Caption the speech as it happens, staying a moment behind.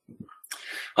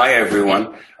Hi,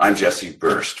 everyone. I'm Jesse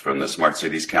Burst from the Smart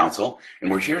Cities Council, and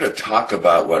we're here to talk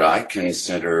about what I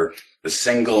consider the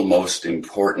single most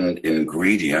important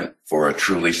ingredient for a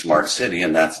truly smart city,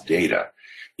 and that's data.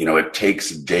 You know, it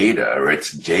takes data, or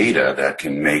it's data that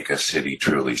can make a city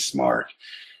truly smart.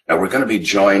 Now, we're going to be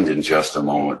joined in just a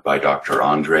moment by Dr.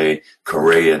 André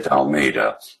Corrêa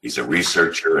d'Almeida. He's a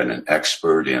researcher and an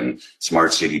expert in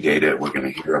smart city data. We're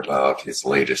going to hear about his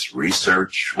latest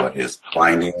research, what his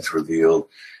findings revealed,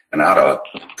 and how to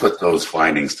put those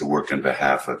findings to work on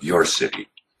behalf of your city.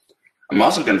 I'm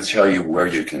also going to tell you where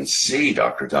you can see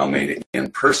Dr. d'Almeida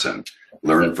in person,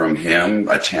 learn from him,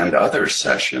 attend other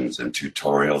sessions and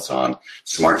tutorials on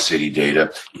smart city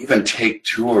data, even take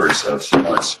tours of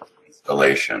smart city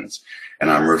installations. And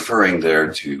I'm referring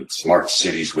there to Smart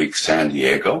Cities Week San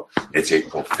Diego. It's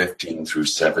April 15 through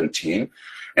 17.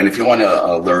 And if you want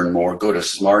to learn more, go to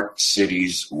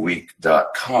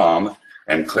smartcitiesweek.com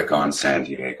and click on San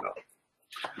Diego.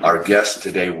 Our guest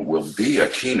today will be a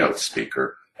keynote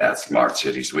speaker at Smart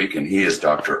Cities Week, and he is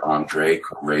Dr. André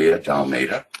Corrêa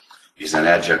d'Almeida. He's an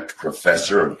adjunct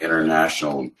professor of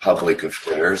international public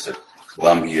affairs at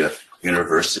Columbia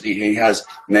University. He has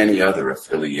many other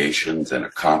affiliations and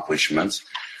accomplishments,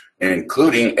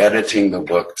 including editing the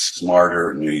book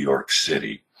Smarter New York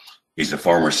City. He's a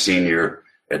former senior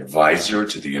advisor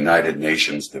to the United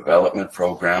Nations Development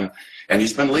Program, and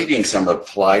he's been leading some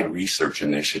applied research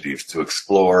initiatives to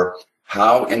explore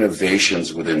how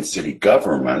innovations within city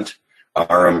government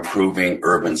are improving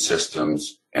urban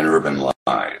systems and urban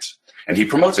lives. And he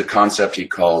promotes a concept he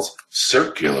calls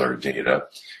circular data,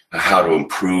 how to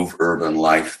improve urban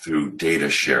life through data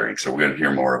sharing. So we're going to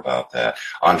hear more about that.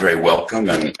 Andre, welcome,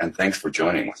 and thanks for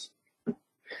joining us.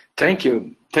 Thank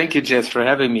you. Thank you, Jess, for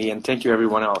having me, and thank you,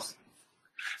 everyone else.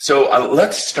 So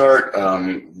let's start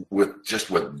with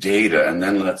data, and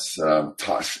then let's from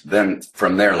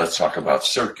there, let's talk about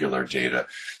circular data.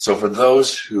 So for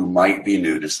those who might be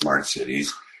new to smart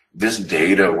cities, this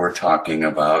data we're talking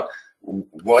about,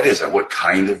 what is it? What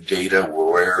kind of data?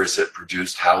 Where is it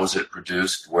produced? How is it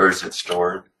produced? Where is it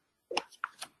stored?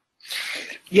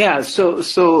 Yeah, so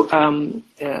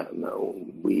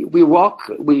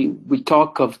we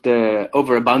talk of the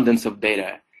overabundance of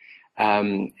data,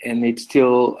 and it's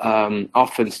still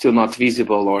often still not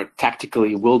visible or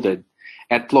tactically wielded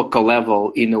at local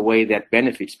level in a way that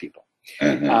benefits people.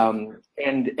 Mm-hmm.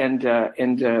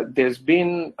 And there's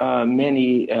been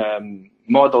many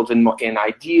models and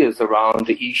ideas around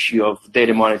the issue of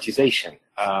data monetization,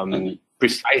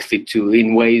 precisely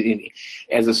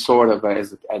as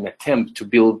an attempt to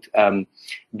build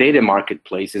data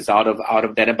marketplaces out of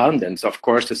that abundance. Of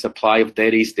course, the supply of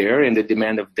data is there and the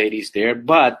demand of data is there,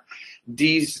 but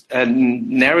these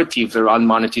narratives around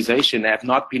monetization have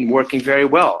not been working very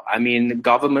well. I mean,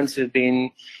 governments have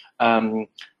been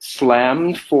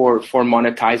slammed for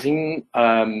monetizing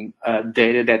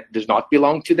data that does not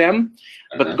belong to them,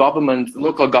 but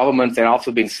local governments have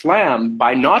also been slammed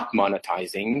by not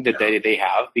monetizing the data they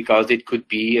have because it could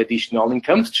be additional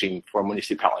income stream for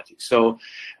municipalities. So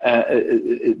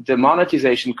the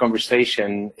monetization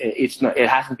conversation, it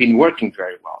hasn't been working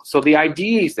very well. So the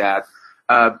idea is that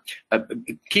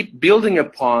keep building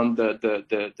upon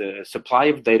the supply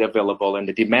of data available and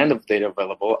the demand of data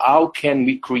available. How can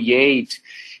we create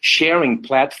sharing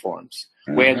platforms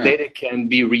where data can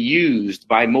be reused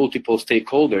by multiple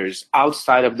stakeholders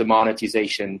outside of the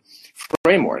monetization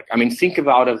framework? I mean, think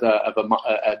about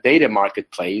a data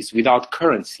marketplace without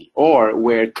currency, or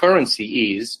where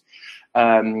currency is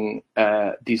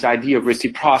this idea of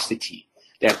reciprocity,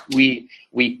 that we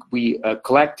a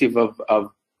collective of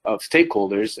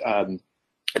stakeholders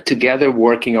together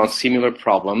working on similar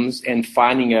problems and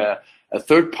finding a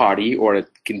third party, or it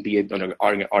can be an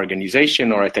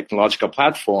organization or a technological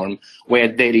platform where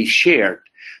data is shared.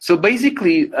 So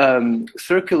basically,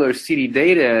 circular city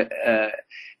data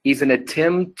is an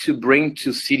attempt to bring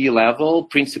to city level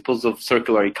principles of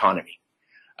circular economy.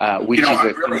 I'm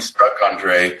really struck,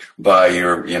 Andre, by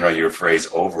your phrase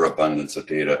overabundance of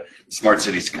data. The Smart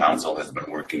Cities Council has been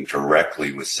working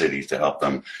directly with cities to help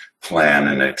them plan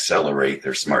and accelerate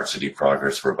their smart city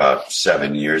progress for about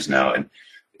 7 years now. And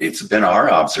it's been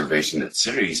our observation that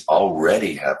cities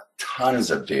already have tons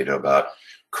of data about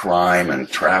crime and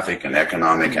traffic and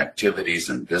economic activities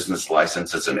and business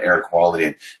licenses and air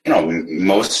quality. And,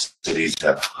 most cities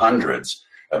have hundreds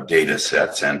of data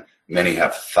sets, and many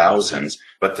have thousands,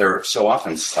 but they're so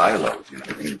often siloed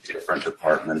in different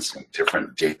departments and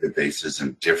different databases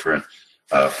and different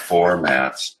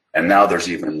formats. And now there's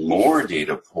even more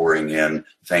data pouring in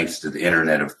thanks to the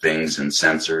Internet of Things and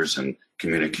sensors and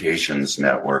communications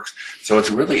networks. So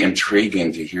it's really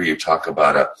intriguing to hear you talk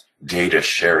about a data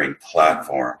sharing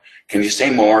platform. Can you say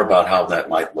more about how that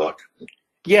might look?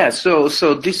 Yeah, so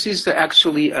this is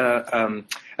actually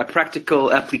a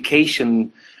practical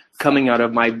application coming out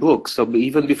of my book. So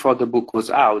even before the book was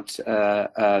out,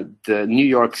 the New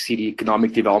York City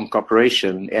Economic Development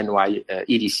Corporation,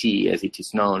 EDC as it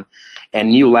is known, and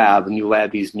New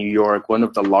Lab is New York, one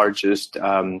of the largest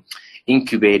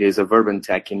incubators of urban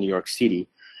tech in New York City.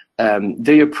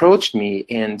 They approached me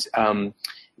and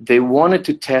they wanted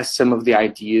to test some of the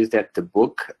ideas that the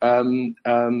book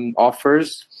offers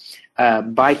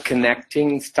by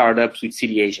connecting startups with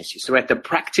city agencies. So at the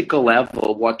practical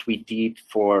level, what we did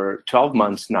for 12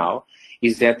 months now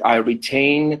is that I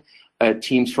retain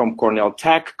teams from Cornell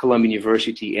Tech, Columbia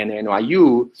University, and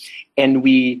NYU, and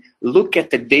we look at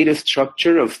the data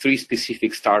structure of 3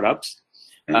 specific startups,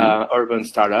 urban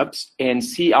startups, and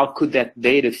see how could that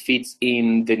data fit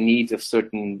in the needs of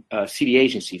certain city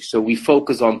agencies. So we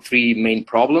focus on 3 main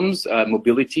problems: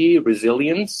 mobility,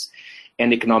 resilience,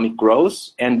 and economic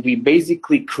growth. And we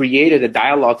basically created a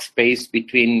dialogue space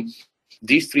between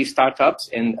these 3 startups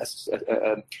and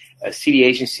city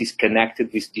agencies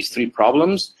connected with these 3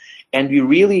 problems. And we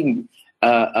really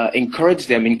encouraged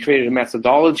them and created a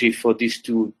methodology for these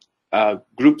 2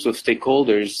 groups of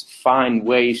stakeholders, find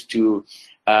ways to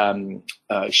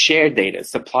share data,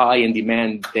 supply and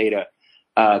demand data,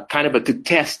 to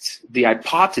test the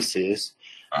hypothesis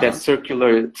that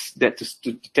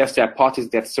to test the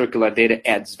hypothesis that circular data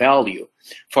adds value.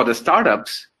 For the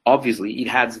startups, obviously it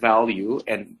adds value,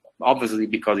 and obviously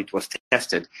because it was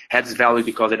tested, adds value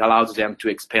because it allows them to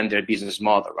expand their business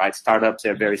model, right? Startups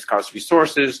have very scarce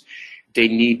resources. They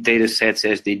need data sets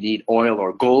as they need oil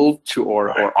or gold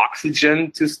or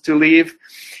oxygen to live.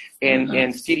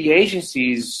 And city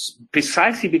agencies,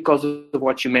 precisely because of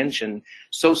what you mentioned,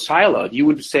 so siloed, you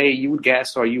would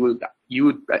guess, or you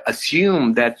would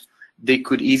assume that they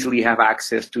could easily have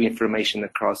access to information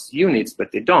across units,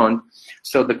 but they don't.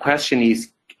 So the question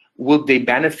is, would they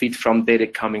benefit from data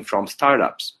coming from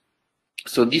startups?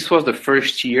 So this was the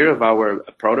first year of our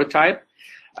prototype.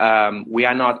 We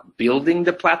are not building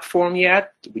the platform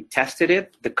yet. We tested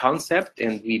it, the concept,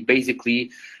 and we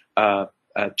basically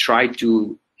tried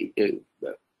to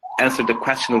answer the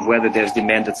question of whether there's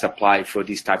demand and supply for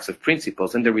these types of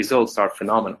principles, and the results are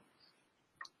phenomenal.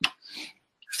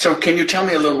 So can you tell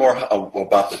me a little more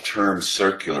about the term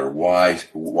circular?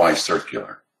 Why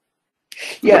circular?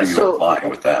 Yeah, what are you implying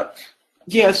with that?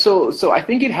 Yeah, so I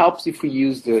think it helps if we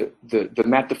use the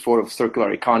metaphor of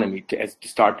circular economy to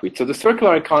start with. So the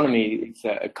circular economy is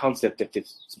a concept that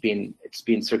it's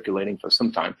been circulating for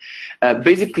some time.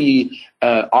 Basically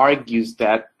argues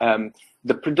that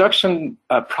the production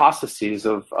processes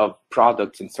of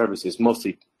products and services,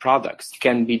 mostly products,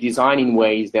 can be designed in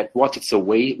ways that what's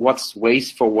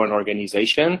waste for one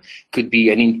organization could be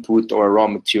an input or a raw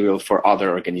material for other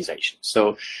organizations.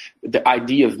 So the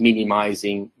idea of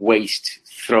minimizing waste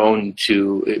thrown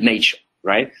to nature,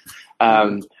 right?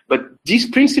 But this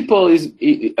principle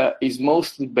is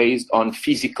mostly based on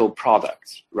physical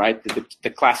products, right?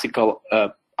 The classical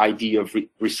idea of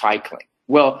recycling.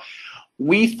 Well,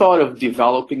 we thought of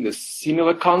developing a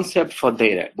similar concept for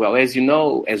data. Well, as we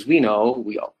know,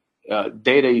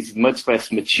 data is much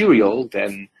less material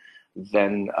than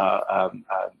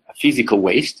physical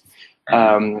waste.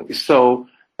 So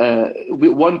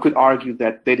one could argue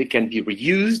that data can be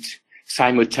reused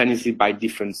simultaneously by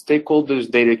different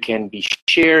stakeholders. Data can be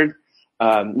shared.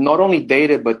 Not only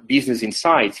data, but business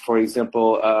insights. For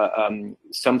example,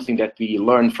 something that we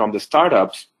learned from the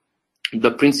startups.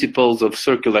 The principles of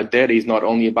circular data is not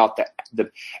only about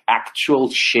the actual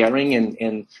sharing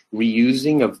and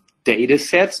reusing of data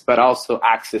sets, but also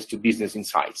access to business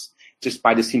insights, just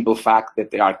by the simple fact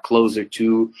that they are closer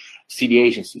to city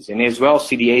agencies. And as well,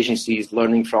 city agencies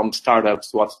learning from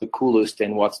startups what's the coolest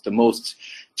and what's the most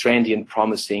trendy and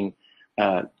promising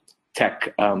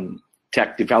tech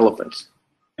developments.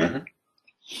 Mm-hmm.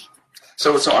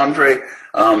 So Andre,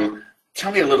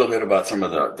 tell me a little bit about some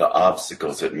of the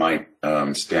obstacles that might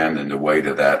stand in the way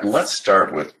to that. And let's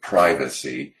start with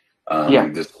privacy.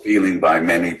 This feeling by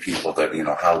many people that,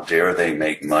 how dare they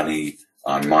make money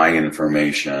on my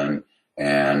information,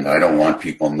 and I don't want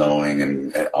people knowing,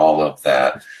 and all of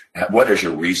that. What has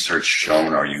your research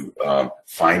shown? Are you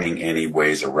finding any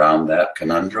ways around that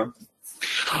conundrum?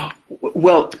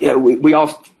 Well, yeah, we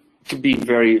all, to be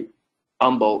very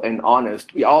humble and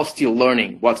honest, we all still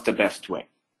learning what's the best way.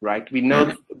 Right, we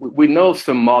know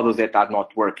some models that are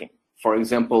not working. For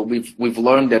example, we've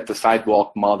learned that the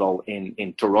sidewalk model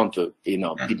in Toronto,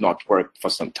 did not work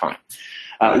for some time.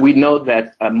 We know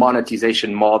that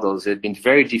monetization models have been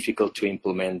very difficult to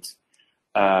implement,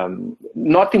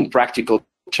 not in practical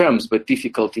terms, but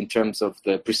difficult in terms of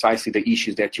precisely the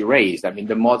issues that you raised. I mean,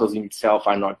 the models in itself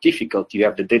are not difficult. You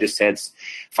have the data sets,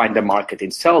 find the market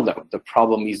and sell them. The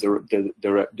problem is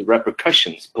the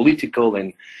repercussions, political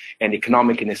and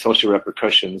economic and social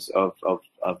repercussions of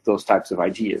those types of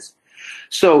ideas.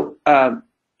 So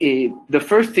the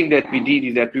first thing that we did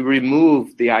is that we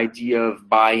removed the idea of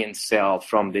buy and sell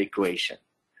from the equation.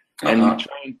 And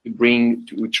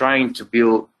we're trying to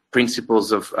build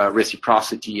principles of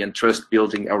reciprocity and trust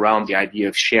building around the idea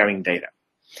of sharing data.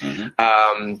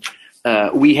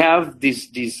 We have this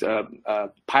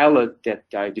pilot that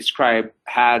I described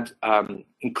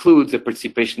includes the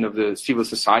participation of the civil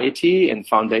society and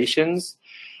foundations.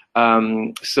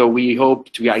 So we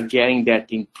are getting that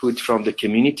input from the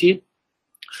community.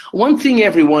 One thing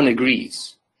everyone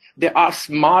agrees, there are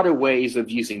smarter ways of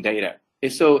using data.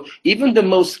 And so even the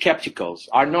most skepticals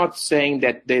are not saying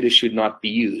that data should not be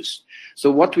used.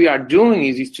 So what we are doing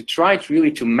is to try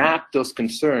to map those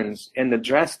concerns and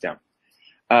address them.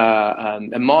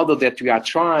 A model that we are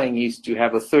trying is to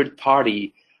have a third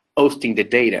party hosting the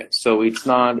data. So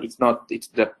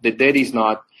the data is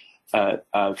not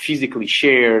physically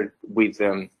shared with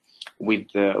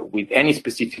any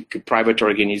specific private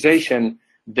organization.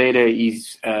 Data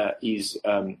is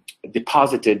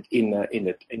deposited in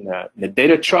a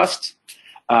data trust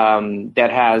that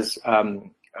has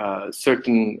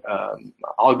certain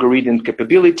algorithm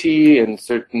capability and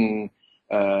certain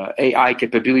AI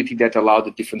capability that allow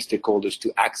the different stakeholders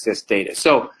to access data.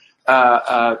 So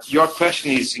your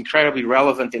question is incredibly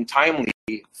relevant and timely.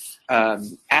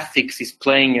 Ethics is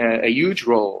playing a huge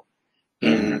role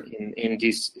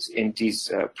in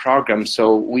this program.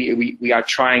 So we are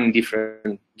trying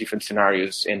different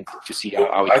scenarios and to see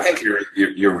how I think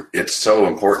it's so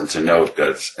important to note that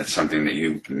it's something that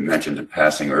you mentioned in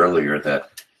passing earlier, that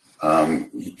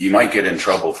you might get in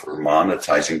trouble for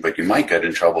monetizing, but you might get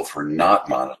in trouble for not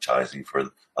monetizing,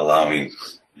 for allowing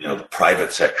the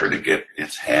private sector to get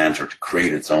its hands or to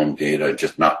create its own data,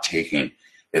 just not taking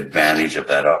advantage of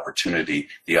that opportunity,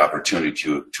 the opportunity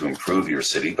to improve your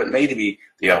city, but maybe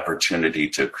the opportunity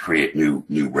to create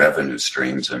new revenue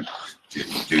streams and to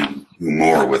do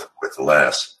more with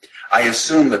less. I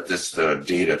assume that this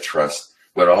data trust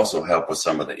would also help with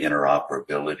some of the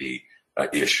interoperability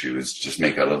issues, just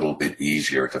make it a little bit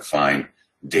easier to find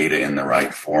data in the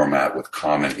right format with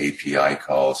common API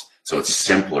calls, so it's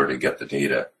simpler to get the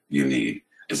data you need.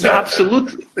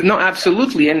 Absolutely.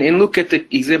 And look at the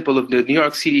example of the New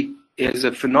York City as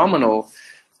a phenomenal,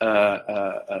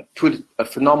 put a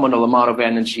phenomenal amount of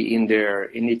energy in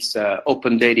its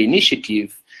open data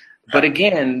initiative. But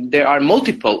again, there are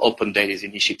multiple open data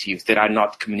initiatives that are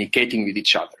not communicating with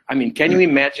each other. I mean, can you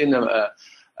imagine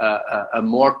a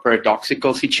more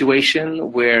paradoxical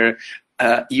situation where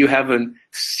you have a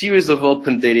series of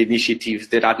open data initiatives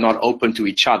that are not open to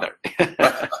each other?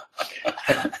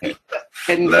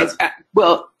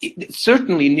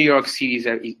 Certainly New York City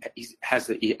has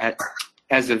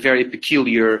a very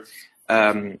peculiar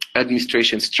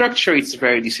administration structure. It's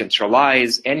very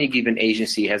decentralized. Any given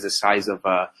agency has the size of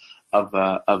a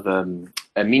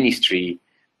ministry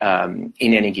in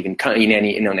any given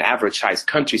in an average sized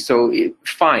country. So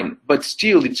fine, but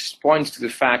still, it just points to the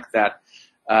fact that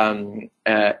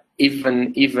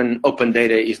even open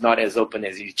data is not as open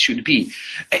as it should be,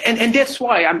 and that's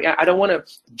why I don't want to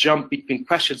jump between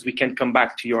questions. We can come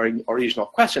back to your original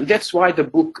question. That's why the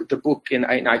book, and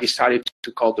I decided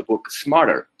to call the book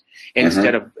Smarter.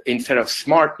 Instead of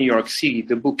Smart New York City,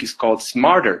 the book is called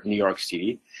Smarter New York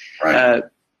City. Right.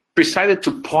 Precisely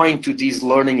to point to this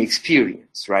learning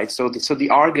experience, right? So the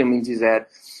argument is that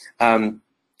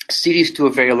cities, to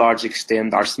a very large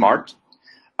extent, are smart.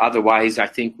 Otherwise, I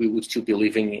think we would still be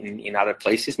living in other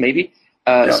places, maybe.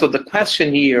 So the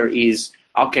question here is,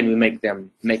 how can we make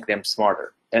them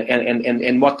smarter?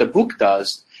 And what the book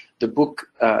does, the book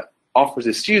offers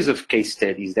a series of case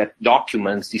studies that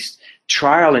documents this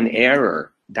trial and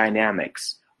error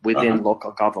dynamics within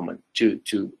local government to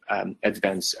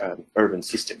advance urban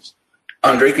systems.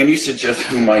 Andre, can you suggest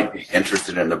who might be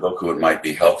interested in the book, who it might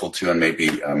be helpful to, and maybe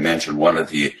mention one of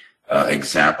the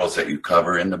examples that you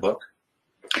cover in the book?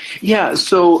 Yeah,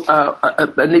 so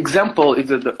an example is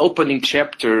that the opening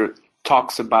chapter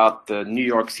talks about the New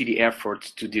York City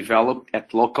efforts to develop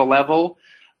at local level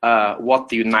what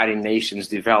the United Nations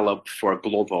developed for a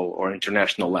global or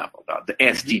international level, the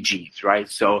SDGs, right?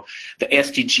 So the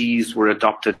SDGs were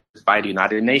adopted by the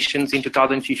United Nations in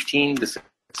 2015, the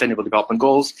Sustainable Development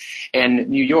Goals, and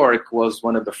New York was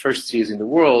one of the first cities in the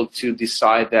world to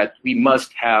decide that we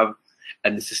must have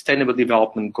and the Sustainable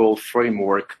Development Goal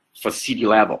framework for city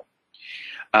level.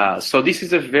 So this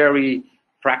is a very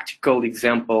practical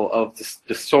example of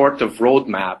the sort of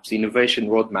roadmaps, innovation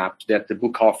roadmaps that the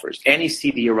book offers. Any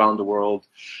city around the world,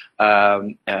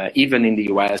 even in the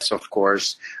US, of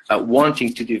course,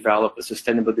 wanting to develop a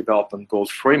Sustainable Development Goals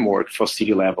framework for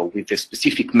city level with the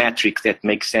specific metrics that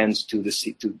make sense to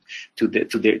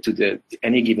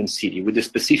any given city, with the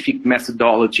specific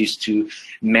methodologies to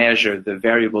measure the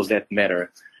variables that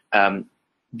matter.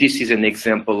 This is an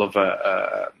example of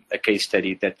a case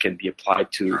study that can be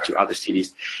applied to other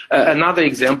cities. Another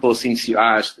example, since you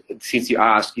asked,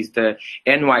 is the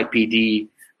NYPD,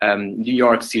 New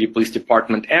York City Police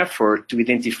Department effort to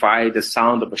identify the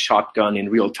sound of a shotgun in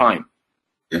real time.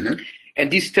 Mm-hmm.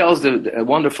 And this tells a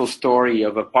wonderful story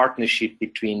of a partnership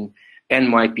between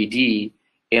NYPD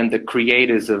and the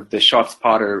creators of the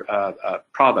ShotSpotter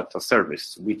product or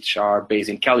service, which are based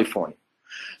in California.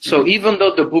 So even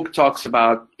though the book talks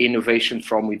about innovation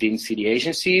from within city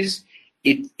agencies,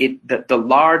 the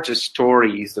largest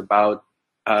story is about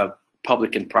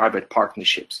public and private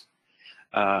partnerships.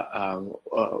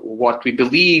 What we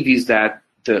believe is that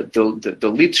the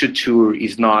literature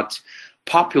is not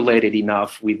populated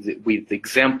enough with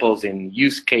examples and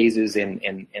use cases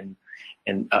and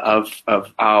of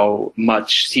how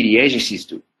much city agencies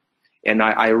do. And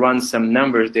I run some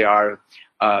numbers. There are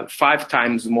 5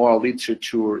 times more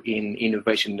literature in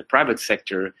innovation in the private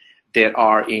sector than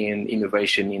are in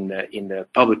innovation in the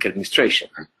public administration.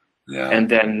 Yeah. And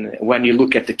then when you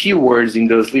look at the keywords in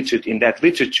that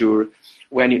literature,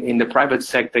 in the private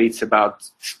sector, it's about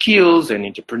skills and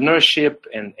entrepreneurship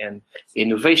and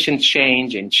innovation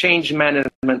change and change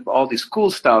management, all this cool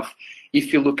stuff.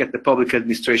 If you look at the public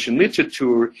administration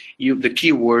literature, the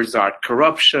keywords are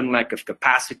corruption, lack of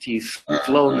capacity,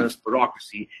 slowness,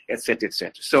 bureaucracy, etc.,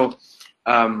 etc. So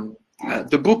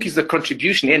the book is a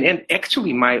contribution, and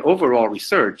actually my overall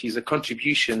research is a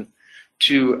contribution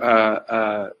to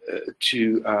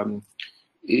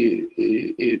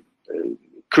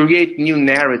create new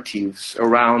narratives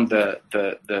around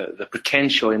the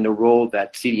potential and the role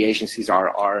that city agencies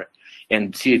are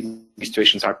and city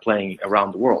administrations are playing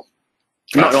around the world.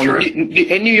 Not only,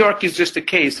 and New York is just a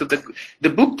case. So the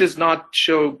book does not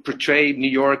portray New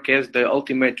York as the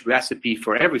ultimate recipe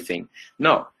for everything.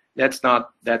 No, that's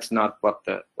not what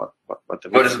the. But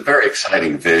it's a very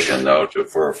exciting vision, though,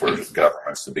 for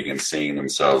governments to begin seeing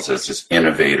themselves as just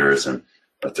innovators and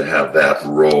to have that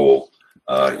role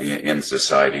in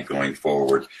society going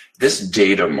forward. This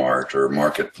data mart or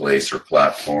marketplace or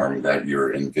platform that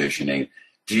you're envisioning.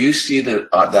 Do you see that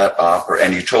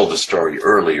and you told the story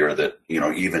earlier that,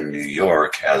 even New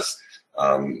York has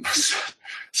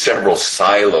several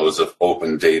silos of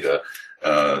open data,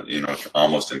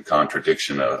 almost in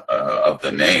contradiction of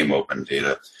the name open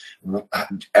data.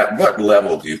 At what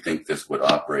level do you think this would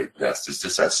operate best? Is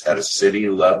this at a city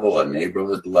level, a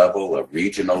neighborhood level, a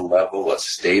regional level, a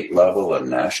state level, a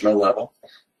national level?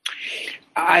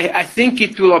 I think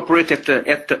it will operate at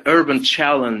the urban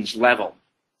challenge level.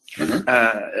 Mm-hmm.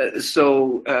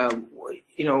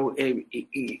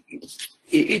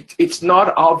 It's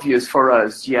not obvious for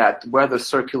us yet whether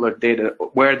circular data,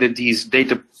 whether these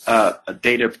data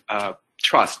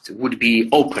trust would be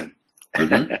open,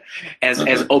 mm-hmm.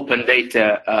 as open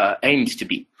data aims to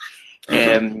be.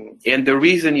 Mm-hmm. And the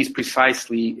reason is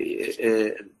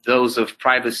precisely those of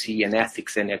privacy and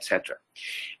ethics and etc.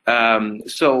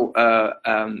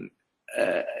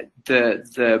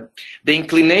 The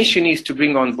inclination is to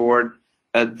bring on board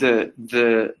the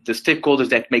stakeholders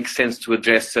that make sense to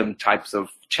address some types of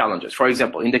challenges. For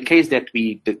example, in the case that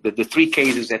the 3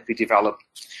 cases that we developed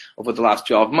over the last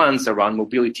 12 months around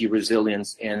mobility,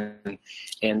 resilience, and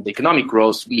economic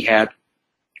growth, we had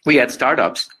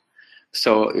startups.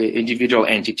 So individual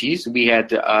entities. We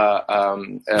had a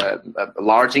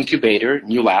large incubator,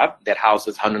 New Lab, that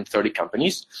houses 130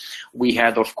 companies. We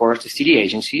had, of course, the city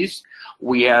agencies.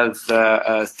 We have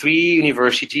 3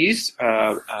 universities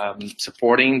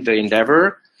supporting the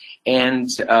endeavor, and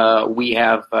we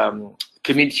have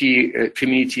community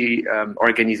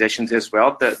organizations as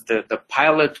well. The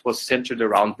pilot was centered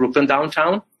around Brooklyn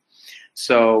Downtown.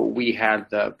 So we had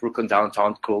the Brooklyn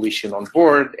Downtown Coalition on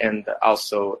board and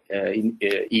also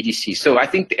EDC. So I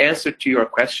think the answer to your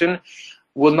question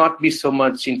will not be so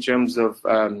much in terms of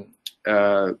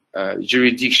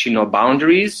jurisdictional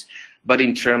boundaries, but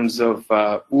in terms of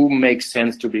who makes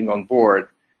sense to bring on board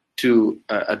to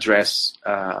address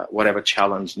whatever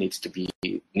challenge needs to be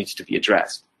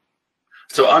addressed.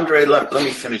 So, Andre, let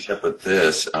me finish up with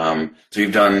this. So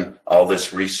you've done all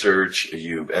this research.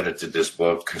 You've edited this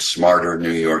book, Smarter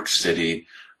New York City.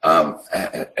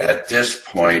 At this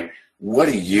point, what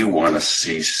do you want to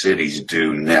see cities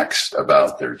do next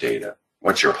about their data?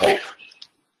 What's your hope?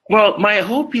 Well, my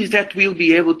hope is that we'll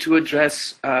be able to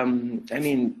address,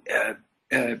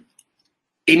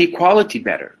 inequality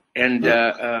better and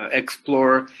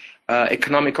explore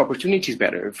economic opportunities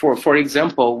better. For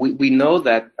example, we know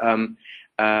that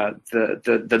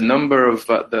the number of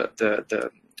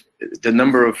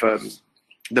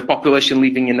the population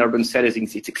living in urban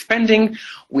settings is expanding.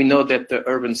 We know that the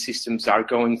urban systems are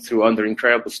going through under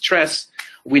incredible stress.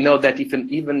 We know that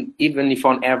even if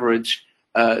on average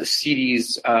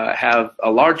cities have a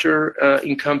larger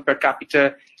income per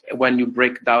capita, when you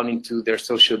break down into their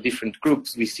social different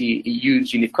groups, we see a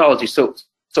huge inequality. So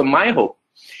my hope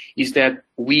is that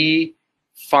we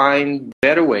find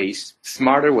better ways,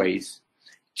 smarter ways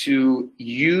to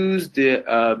use the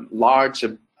large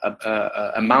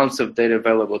amounts of data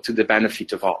available to the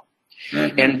benefit of all.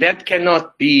 Mm-hmm. And that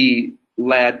cannot be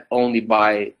led only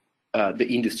by the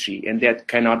industry, and that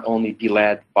cannot only be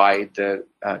led by the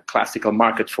classical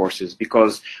market forces,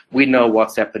 because we know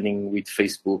what's happening with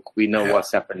Facebook, we know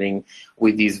what's happening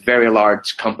with these very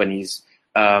large companies,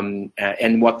 and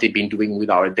what they've been doing with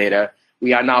our data.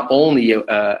 We are now only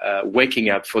waking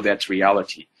up for that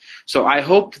reality. So I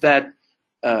hope that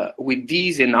with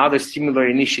these and other similar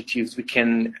initiatives, we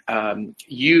can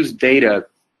use data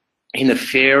in a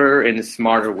fairer and a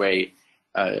smarter way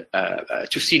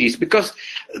to cities, because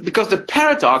the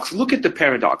paradox, look at the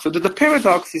paradox. So the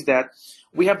paradox is that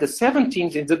we have the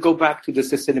 17th, and to go back to the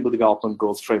Sustainable Development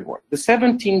Goals framework, the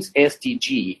 17th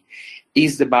SDG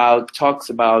talks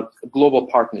about global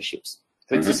partnerships.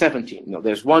 So it's the 17th.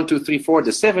 There's 1, 2, 3, 4.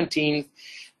 The 17th,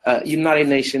 United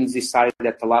Nations decided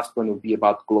that the last one would be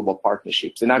about global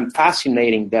partnerships, and I'm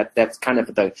fascinating that that's kind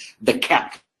of the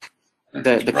cap,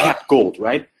 the cap goal,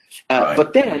 right?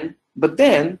 But then.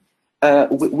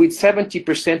 With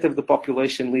 70% of the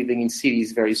population living in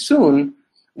cities very soon,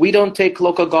 we don't take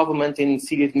local government and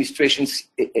city administrations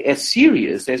as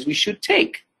serious as we should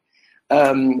take,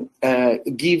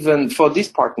 given for these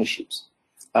partnerships.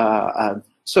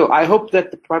 So I hope that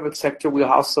the private sector will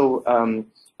also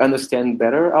understand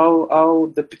better how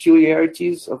the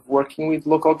peculiarities of working with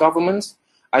local governments.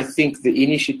 I think the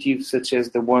initiatives such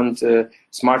as the one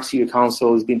Smart City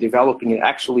Council has been developing, and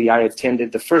actually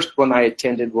the first one I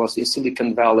attended was in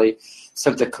Silicon Valley,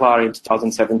 Santa Clara in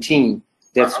 2017.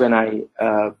 That's when I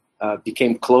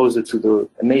became closer to the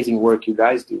amazing work you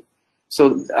guys do.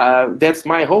 So that's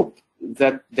my hope,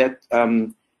 that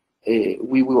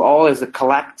we will all as a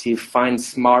collective find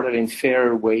smarter and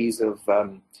fairer ways of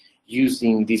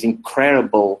using this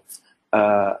incredible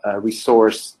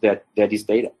resource that is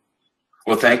data.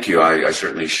 Well, thank you. I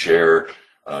certainly share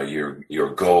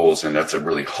your goals, and that's a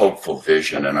really hopeful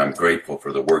vision, and I'm grateful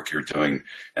for the work you're doing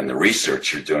and the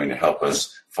research you're doing to help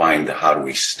us find how do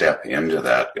we step into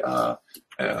that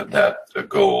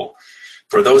goal.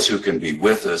 For those who can be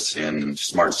with us in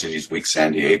Smart Cities Week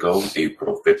San Diego,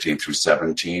 April 15 through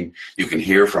 17, you can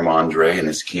hear from André in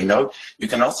his keynote. You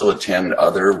can also attend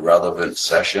other relevant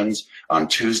sessions on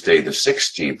Tuesday the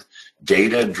 16th,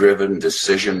 Data-Driven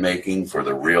Decision-Making for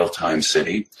the Real-Time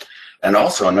City, and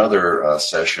also another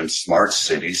session, Smart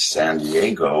Cities San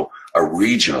Diego, a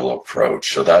regional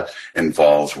approach. So that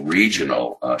involves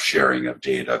regional sharing of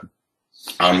data.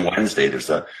 On Wednesday,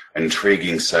 there's an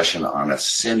intriguing session on a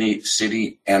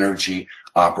city energy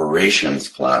operations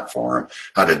platform,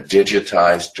 how to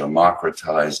digitize,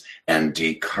 democratize, and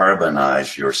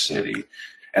decarbonize your city.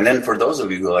 And then for those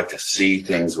of you who like to see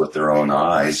things with their own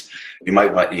eyes, you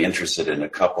might be interested in a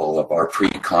couple of our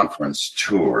pre-conference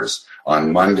tours.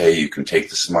 On Monday, you can take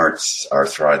the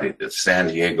San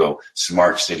Diego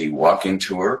Smart City Walking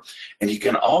Tour, and you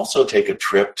can also take a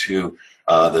trip to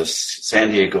the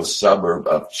San Diego suburb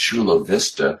of Chula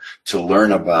Vista to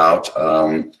learn about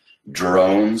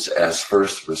drones as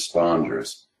first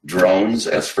responders. Drones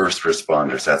as first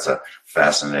responders, that's a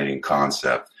fascinating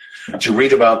concept. To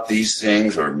read about these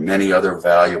things or many other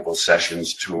valuable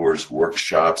sessions, tours,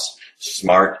 workshops,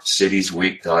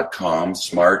 smartcitiesweek.com,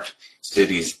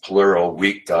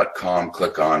 smartcitiesplural.week.com,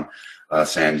 click on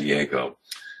San Diego.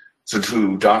 So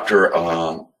to Dr.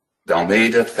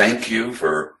 Almeida, thank you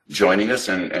for joining us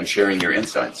and sharing your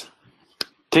insights.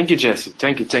 Thank you, Jesse.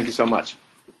 Thank you so much.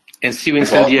 And see you in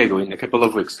San Diego in a couple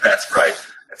of weeks. That's right.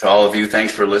 To all of you,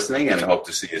 thanks for listening, and hope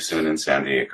to see you soon in San Diego.